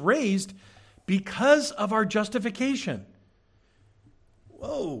and was raised because of our justification.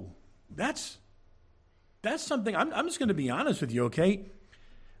 Whoa, that's something. I'm just going to be honest with you, okay?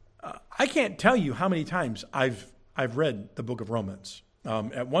 I can't tell you how many times I've read the book of Romans.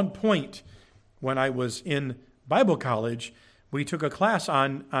 At one point, when I was in Bible college, we took a class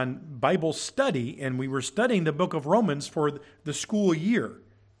on Bible study, and we were studying the book of Romans for the school year,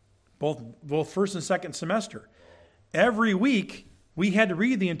 both first and second semester. Every week, we had to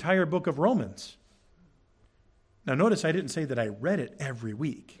read the entire book of Romans. Now, notice I didn't say that I read it every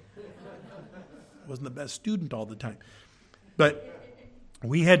week. I wasn't the best student all the time. But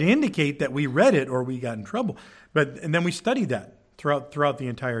we had to indicate that we read it or we got in trouble. And then we studied that throughout the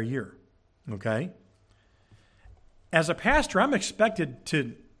entire year. Okay? As a pastor, I'm expected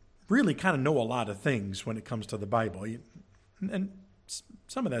to really kind of know a lot of things when it comes to the Bible. And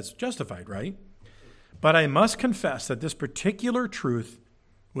some of that's justified, right? But I must confess that this particular truth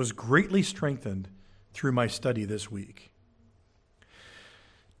was greatly strengthened through my study this week.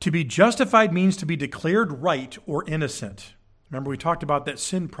 To be justified means to be declared right or innocent. Remember, we talked about that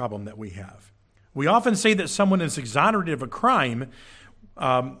sin problem that we have. We often say that someone is exonerated of a crime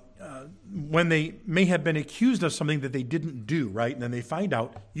when they may have been accused of something that they didn't do, right? And then they find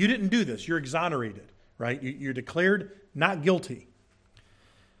out, you didn't do this, you're exonerated, right? You're declared not guilty.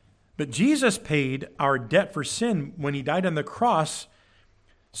 But Jesus paid our debt for sin when he died on the cross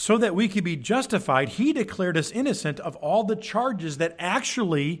so that we could be justified. He declared us innocent of all the charges that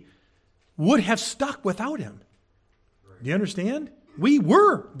actually would have stuck without him. Do you understand? We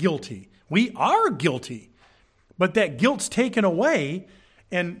were guilty. We are guilty. But that guilt's taken away,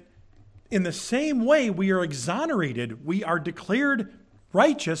 and in the same way we are exonerated. We are declared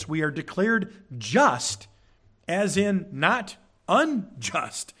righteous. We are declared just, as in not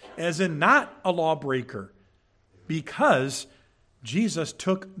unjust, as in not a lawbreaker, because Jesus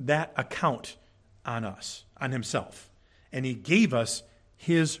took that account on us, on himself, and he gave us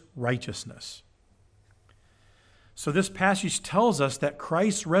his righteousness. So this passage tells us that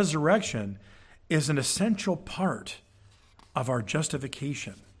Christ's resurrection is an essential part of our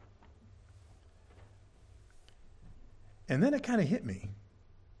justification. And then it kind of hit me.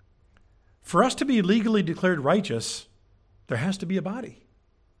 For us to be legally declared righteous, there has to be a body.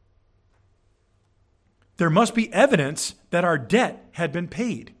 There must be evidence that our debt had been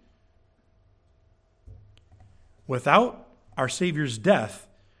paid. Without our Savior's death,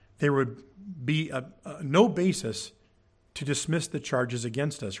 there would be no basis to dismiss the charges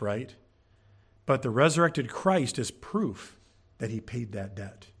against us, right? But the resurrected Christ is proof that he paid that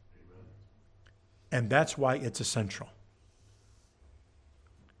debt. And that's why it's essential.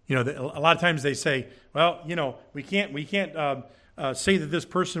 You know, a lot of times they say, well, you know, we can't say that this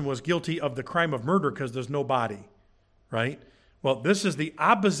person was guilty of the crime of murder because there's no body, right? Well, this is the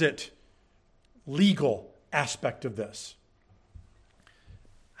opposite legal aspect of this.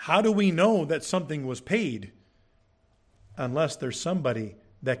 How do we know that something was paid unless there's somebody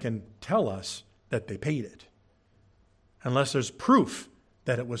that can tell us that they paid it? Unless there's proof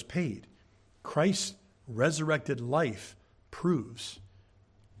that it was paid. Christ's resurrected life proves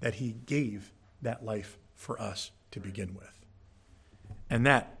that he gave that life for us to begin with. And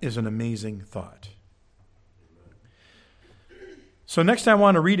that is an amazing thought. So next I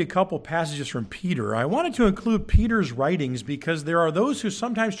want to read a couple passages from Peter. I wanted to include Peter's writings because there are those who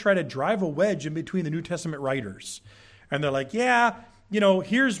sometimes try to drive a wedge in between the New Testament writers. And they're like, yeah, you know,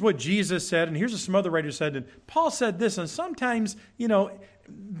 here's what Jesus said, and here's what some other writers said, and Paul said this, and sometimes, you know,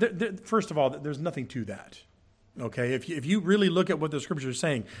 first of all, there's nothing to that. Okay, if you really look at what the scriptures are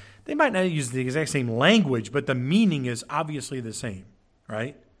saying, they might not use the exact same language, but the meaning is obviously the same,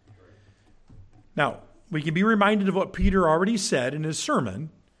 right? Now, we can be reminded of what Peter already said in his sermon,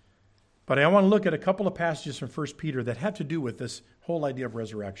 but I want to look at a couple of passages from 1 Peter that have to do with this whole idea of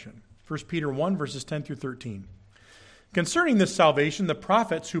resurrection. 1 Peter 1, verses 10 through 13. Concerning this salvation, the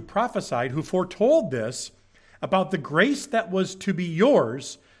prophets who prophesied, who foretold this, about the grace that was to be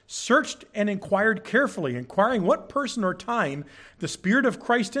yours, searched and inquired carefully, inquiring what person or time the Spirit of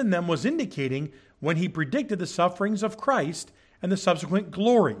Christ in them was indicating when he predicted the sufferings of Christ and the subsequent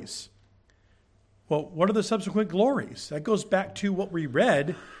glories. Well, what are the subsequent glories? That goes back to what we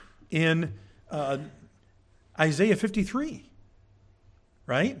read in Isaiah 53,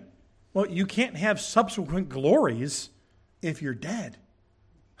 right? Well, you can't have subsequent glories if you're dead,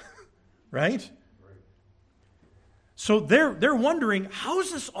 right? So they're wondering,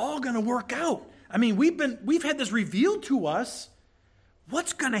 how's this all going to work out? I mean, we've had this revealed to us.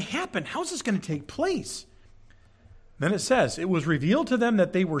 What's going to happen? How's this going to take place? Then it says, it was revealed to them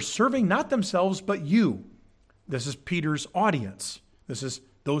that they were serving not themselves, but you. This is Peter's audience. This is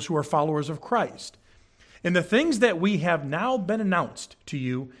those who are followers of Christ. And the things that we have now been announced to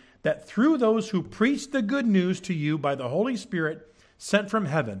you, that through those who preach the good news to you by the Holy Spirit sent from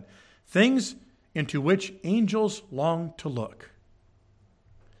heaven, things into which angels long to look.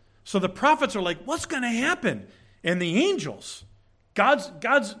 So the prophets are like, what's going to happen? And the angels,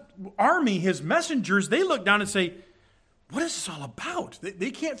 God's army, his messengers, they look down and say, what is this all about?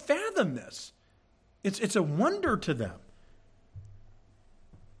 They can't fathom this. It's a wonder to them.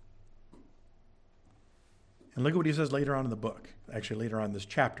 And look at what he says later on in the book, actually later on in this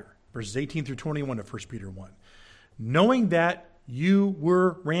chapter, verses 18 through 21 of 1 Peter 1. Knowing that you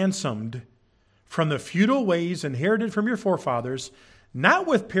were ransomed from the futile ways inherited from your forefathers, not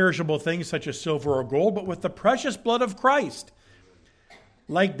with perishable things such as silver or gold, but with the precious blood of Christ,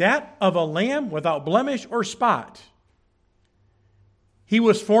 like that of a lamb without blemish or spot. He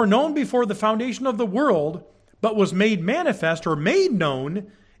was foreknown before the foundation of the world, but was made manifest or made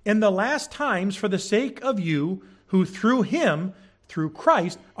known in the last times for the sake of you who through him, through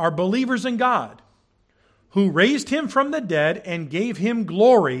Christ, are believers in God, who raised him from the dead and gave him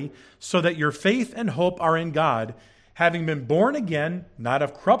glory, so that your faith and hope are in God, having been born again, not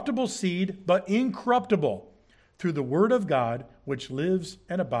of corruptible seed, but incorruptible, through the word of God, which lives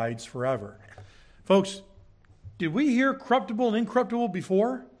and abides forever. Folks, did we hear corruptible and incorruptible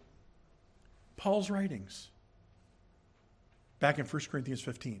before? Paul's writings. Back in 1 Corinthians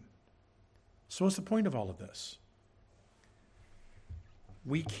 15. So what's the point of all of this?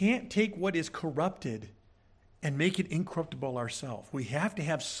 We can't take what is corrupted and make it incorruptible ourselves. We have to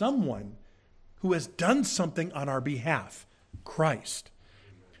have someone who has done something on our behalf, Christ.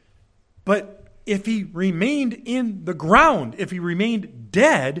 But if he remained in the ground, if he remained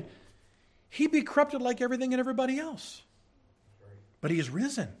dead, he'd be corrupted like everything and everybody else. But he is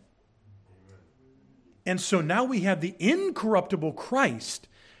risen. And so now we have the incorruptible Christ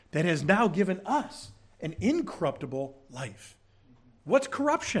that has now given us an incorruptible life. What's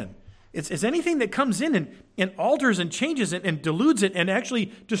corruption? It's anything that comes in and alters and changes it and dilutes it and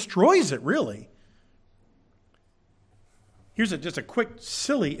actually destroys it, really. Here's just a quick,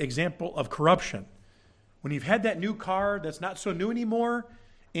 silly example of corruption. When you've had that new car that's not so new anymore,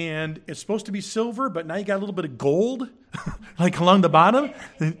 and it's supposed to be silver, but now you got a little bit of gold, like along the bottom.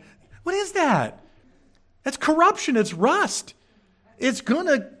 What is that? That's corruption. It's rust. It's going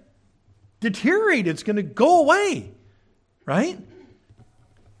to deteriorate. It's going to go away, right?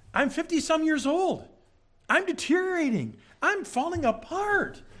 I'm 50-some years old. I'm deteriorating. I'm falling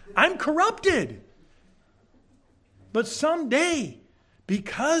apart. I'm corrupted. But someday,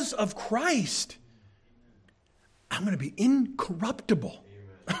 because of Christ, I'm going to be incorruptible.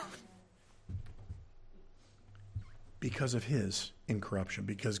 Because of his incorruption,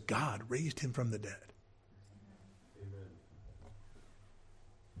 because God raised him from the dead. Amen.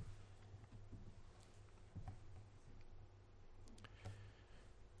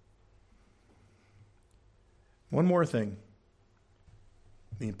 One more thing.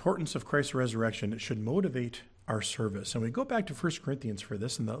 The importance of Christ's resurrection, it should motivate our service. And we go back to 1 Corinthians for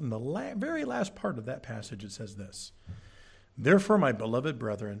this. In the very last part of that passage, it says this: Therefore, my beloved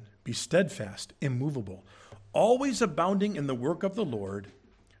brethren, be steadfast, immovable, always abounding in the work of the Lord,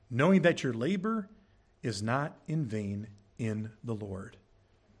 knowing that your labor is not in vain in the Lord.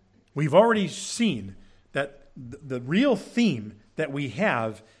 We've already seen that the real theme that we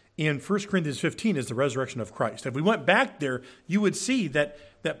have in 1 Corinthians 15 is the resurrection of Christ. If we went back there, you would see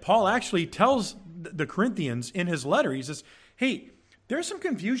that Paul actually tells the Corinthians in his letter, he says, hey, there's some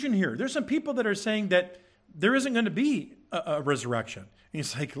confusion here. There's some people that are saying that there isn't going to be a resurrection. And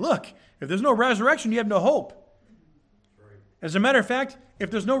he's like, look, if there's no resurrection, you have no hope. As a matter of fact,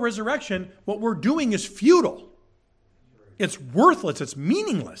 if there's no resurrection, what we're doing is futile. It's worthless. It's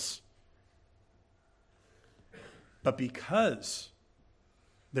meaningless. But because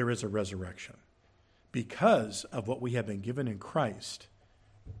there is a resurrection, because of what we have been given in Christ,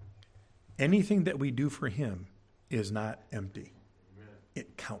 anything that we do for him is not empty. Amen.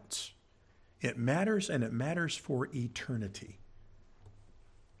 It counts. It matters, and it matters for eternity.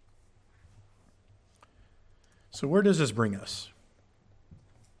 So where does this bring us?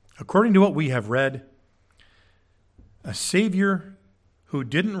 According to what we have read, a Savior who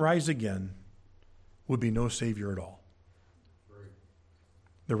didn't rise again would be no Savior at all.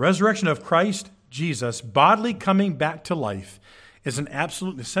 The resurrection of Christ Jesus, bodily coming back to life, is an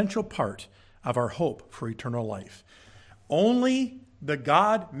absolute essential part of our hope for eternal life. Only the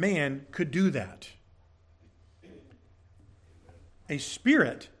God-man could do that. A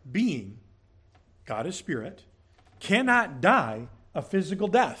spirit being, God is spirit, cannot die a physical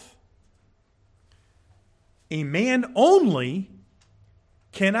death. A man only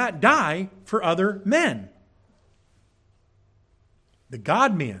cannot die for other men. The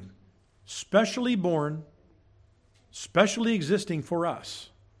God-man, specially born, specially existing for us,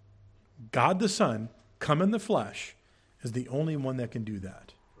 God the Son, come in the flesh, is the only one that can do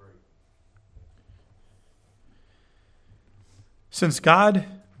that. Since God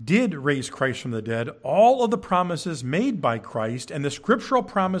did raise Christ from the dead, all of the promises made by Christ and the scriptural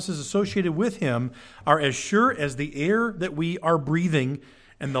promises associated with him are as sure as the air that we are breathing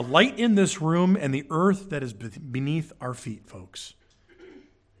and the light in this room and the earth that is beneath our feet, folks.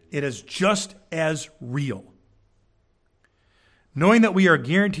 It is just as real. Knowing that we are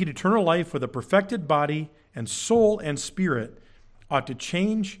guaranteed eternal life with a perfected body and soul and spirit ought to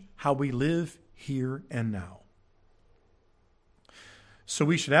change how we live here and now. So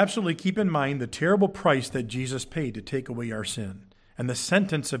we should absolutely keep in mind the terrible price that Jesus paid to take away our sin and the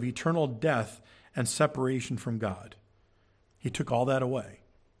sentence of eternal death and separation from God. He took all that away.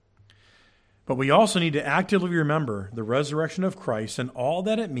 But we also need to actively remember the resurrection of Christ and all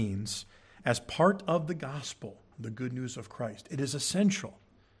that it means as part of the gospel, the good news of Christ. It is essential.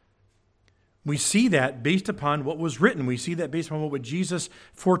 We see that based upon what was written. We see that based upon what Jesus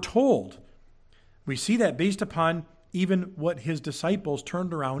foretold. We see that based upon even what his disciples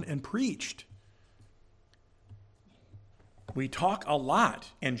turned around and preached. We talk a lot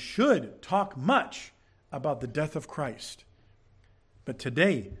and should talk much about the death of Christ. But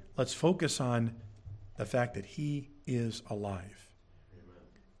today, let's focus on the fact that he is alive. Amen.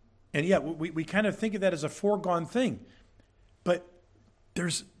 And yeah, we kind of think of that as a foregone thing. But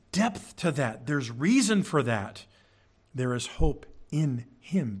there's depth to that. There's reason for that. There is hope in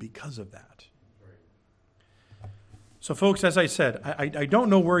him because of that. So folks, as I said, I don't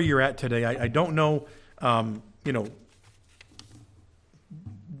know where you're at today. I don't know,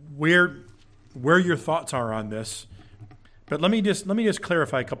 where your thoughts are on this. But let me just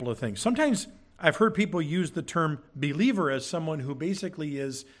clarify a couple of things. Sometimes I've heard people use the term believer as someone who basically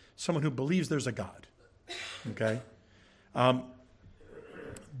is someone who believes there's a God. Okay?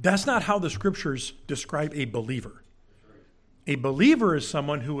 That's not how the scriptures describe a believer. A believer is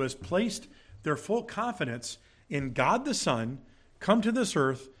someone who has placed their full confidence in God the Son, come to this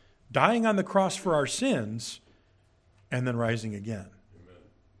earth, dying on the cross for our sins, and then rising again. Amen.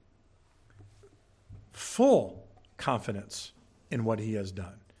 Full confidence in what he has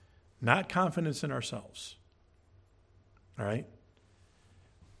done, not confidence in ourselves. All right?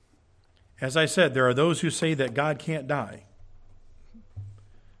 As I said, there are those who say that God can't die.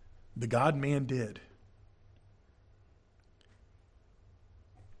 The God-man did.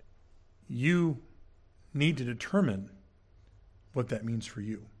 You need to determine what that means for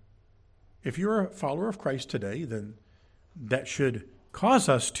you. If you're a follower of Christ today, then that should cause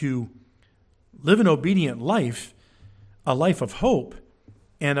us to live an obedient life, a life of hope,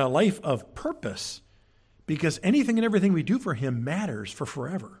 and a life of purpose, because anything and everything we do for him matters for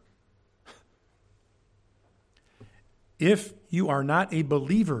forever. If you are not a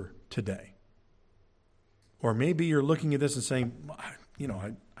believer today, or maybe you're looking at this and saying,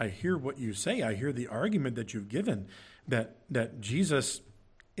 I hear what you say. I hear the argument that you've given that Jesus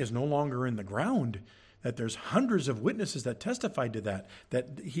is no longer in the ground, that there's hundreds of witnesses that testified to that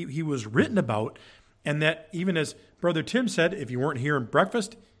he was written about, and that even as Brother Tim said, if you weren't here in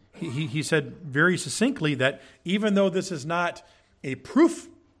breakfast, he said very succinctly that even though this is not a proof,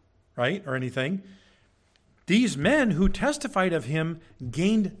 right, or anything, these men who testified of him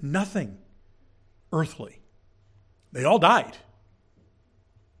gained nothing earthly. They all died.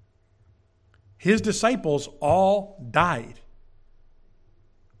 His disciples all died,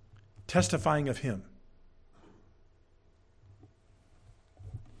 testifying of him.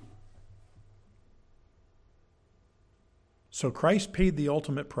 So Christ paid the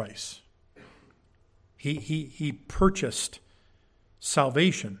ultimate price. He purchased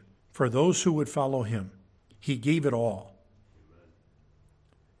salvation for those who would follow him. He gave it all.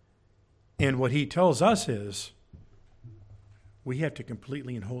 And what he tells us is we have to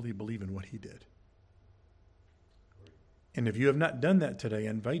completely and wholly believe in what he did. And if you have not done that today, I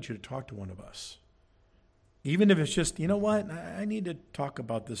invite you to talk to one of us. Even if it's just, you know what, I need to talk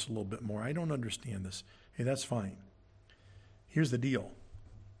about this a little bit more. I don't understand this. Hey, that's fine. Here's the deal.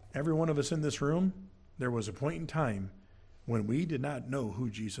 Every one of us in this room, there was a point in time when we did not know who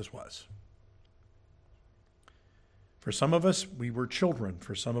Jesus was. For some of us, we were children.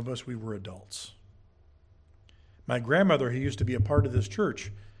 For some of us, we were adults. My grandmother, who used to be a part of this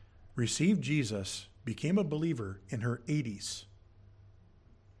church, received Jesus, became a believer in her 80s.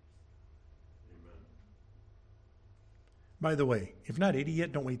 Amen. By the way, if not 80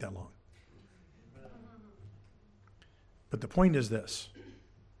 yet, don't wait that long. Amen. But the point is this.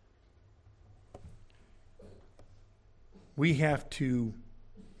 We have to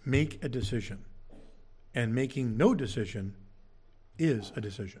make a decision. And making no decision is a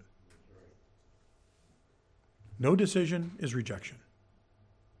decision. No decision is rejection.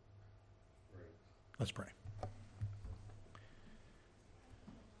 Let's pray.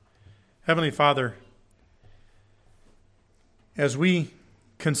 Heavenly Father, as we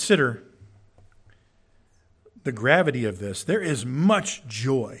consider the gravity of this, there is much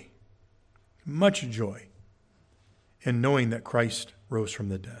joy in knowing that Christ rose from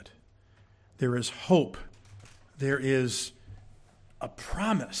the dead. There is hope. There is a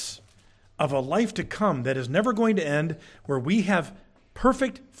promise of a life to come that is never going to end, where we have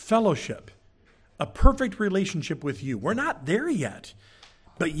perfect fellowship, a perfect relationship with you. We're not there yet,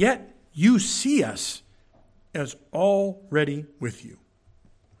 but yet you see us as already with you.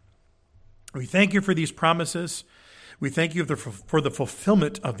 We thank you for these promises. We thank you for the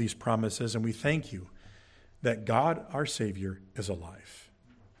fulfillment of these promises, and we thank you that God, our Savior, is alive.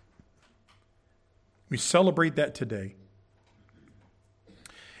 We celebrate that today.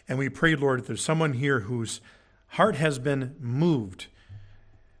 And we pray, Lord, if there's someone here whose heart has been moved,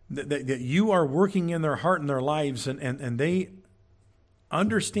 that you are working in their heart and their lives, and they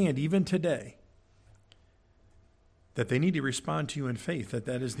understand even today that they need to respond to you in faith,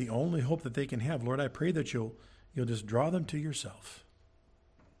 that is the only hope that they can have. Lord, I pray that you'll just draw them to yourself,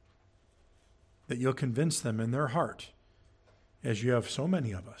 that you'll convince them in their heart, as you have so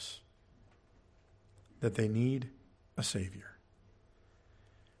many of us, that they need a Savior.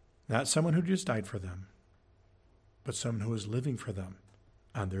 Not someone who just died for them, but someone who is living for them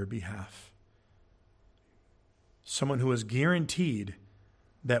on their behalf. Someone who is guaranteed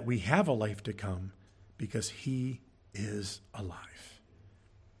that we have a life to come because he is alive.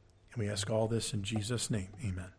 And we ask all this in Jesus' name. Amen.